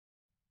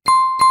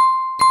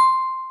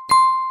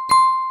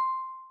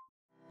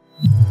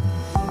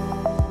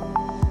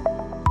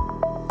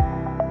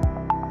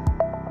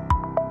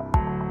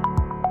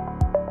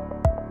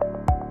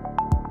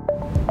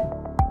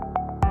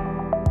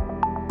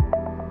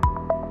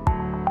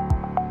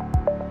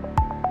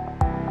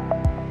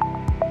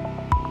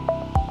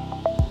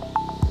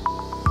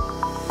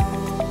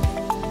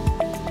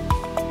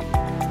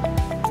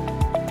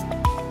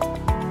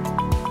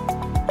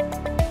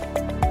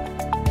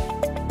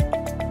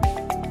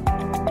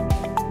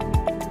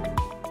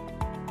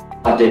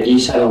the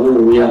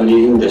ESALOG, we are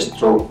leading the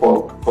Stroke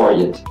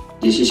project.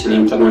 This is an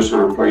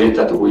international project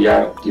that we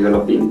are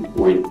developing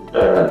with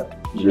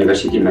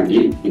University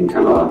McGill in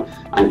Canada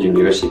and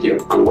University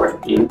of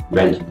Antwerp in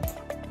Belgium.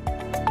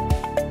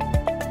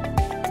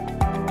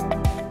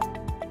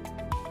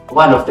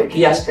 One of the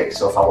key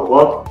aspects of our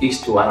work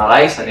is to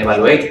analyze and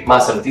evaluate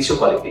muscle tissue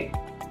quality.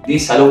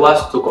 This allows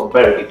us to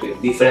compare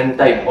between different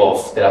types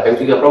of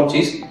therapeutic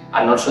approaches,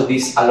 and also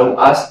this allows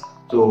us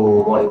to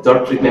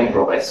monitor treatment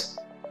progress.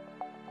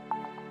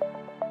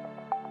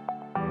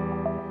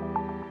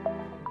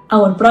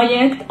 Our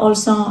project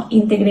also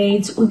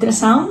integrates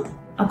ultrasound,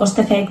 a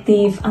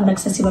cost-effective and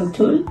accessible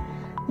tool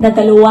that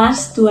allows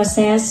us to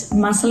assess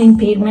muscle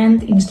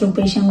impairment in stroke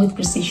patients with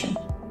precision.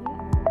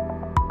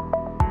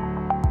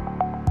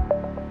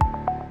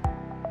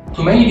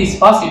 To make this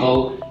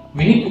possible,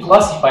 we need to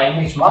classify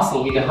image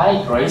muscle with a high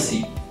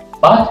accuracy,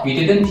 but we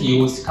didn't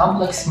use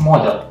complex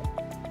model.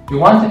 We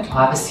wanted to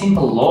have a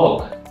simple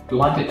log. We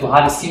wanted to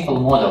have a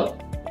simple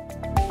model.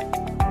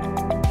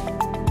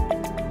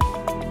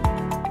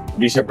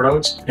 This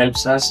approach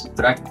helps us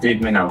track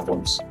treatment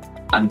outcomes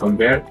and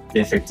compare the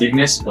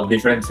effectiveness of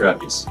different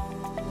therapies.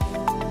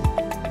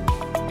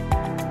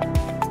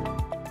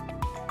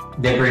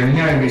 The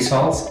preliminary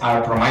results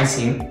are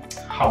promising.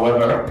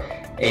 However,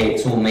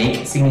 to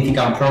make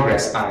significant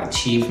progress and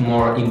achieve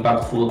more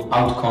impactful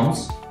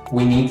outcomes,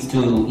 we need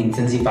to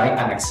intensify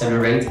and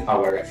accelerate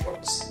our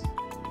efforts.